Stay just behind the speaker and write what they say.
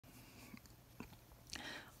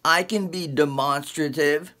I can be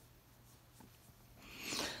demonstrative,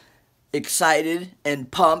 excited,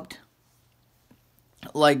 and pumped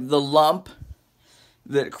like the lump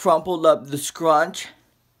that crumpled up the scrunch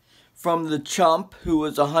from the chump who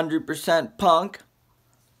was 100% punk.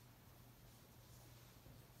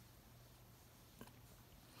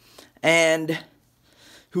 And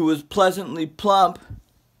who was pleasantly plump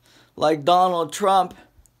like Donald Trump.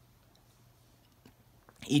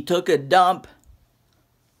 He took a dump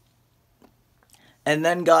and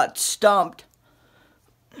then got stumped.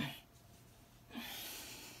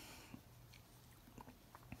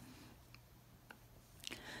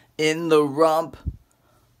 In the rump.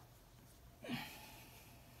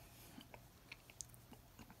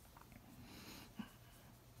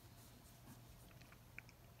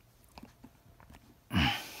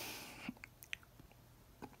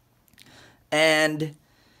 And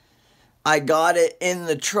I got it in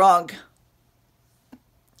the trunk,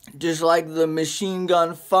 just like the Machine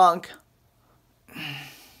Gun Funk.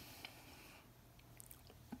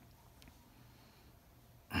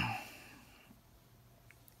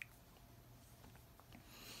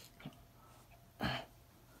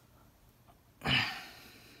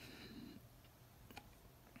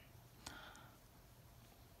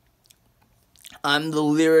 I'm the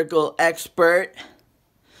lyrical expert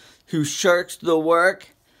who shirks the work,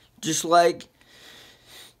 just like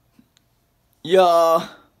ya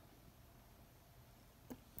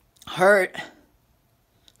hurt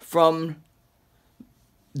from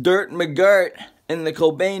Dirt McGirt and the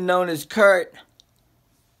Cobain known as Kurt,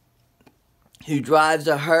 who drives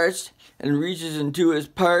a hearse and reaches into his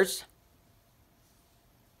purse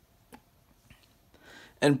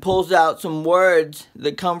and pulls out some words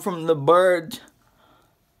that come from the birds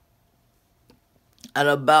at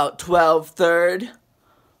about 12:03.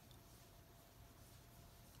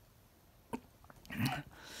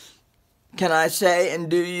 Can I say, and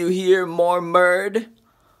do you hear more murd?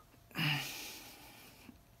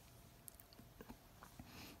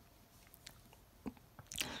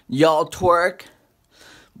 Y'all twerk,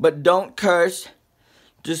 but don't curse,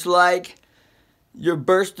 just like you're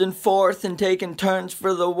bursting forth and taking turns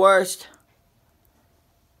for the worst.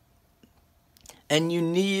 And you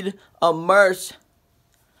need a merce.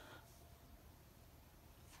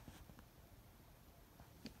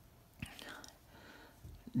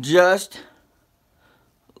 Just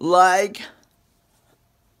like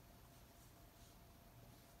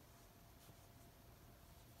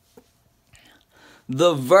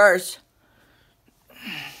the verse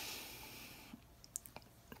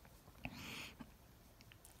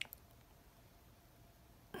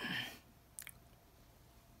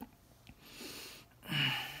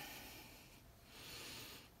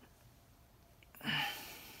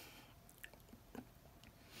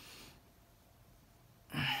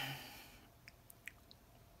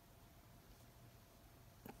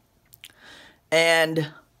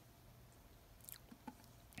and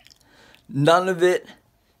none of it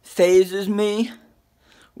phases me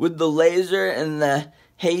with the laser and the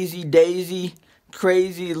hazy daisy,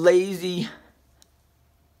 crazy lazy.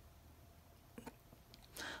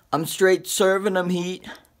 I'm straight serving 'em heat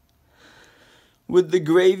with the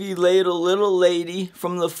gravy ladle little lady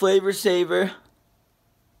from the Flavor Saver.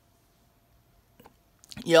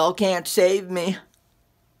 Y'all can't save me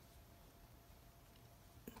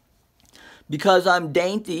because I'm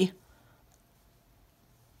dainty,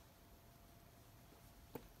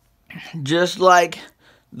 just like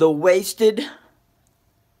the wasted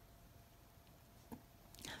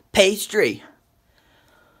pastry.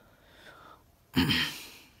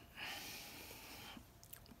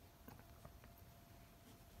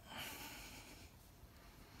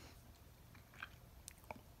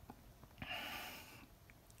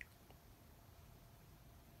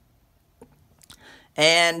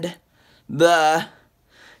 And the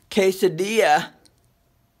quesadilla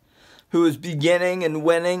who is beginning and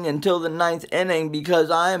winning until the 9th inning because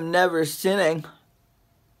I am never sinning.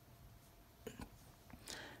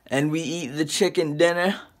 And we eat the chicken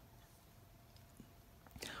dinner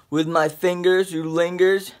with my fingers who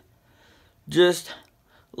lingers just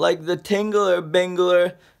like the tingler,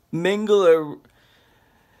 bingler, mingler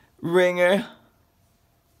ringer.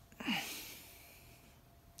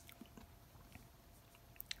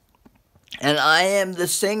 And I am the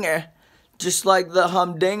singer, just like the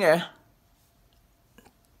humdinger,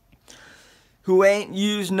 who ain't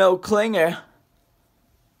used no clinger,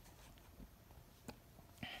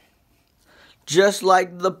 just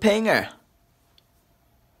like the pinger.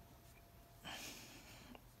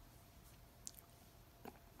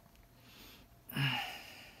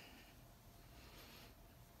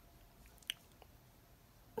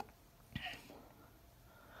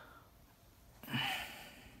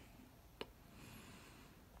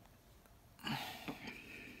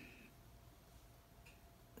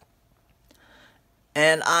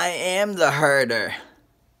 And I am the herder.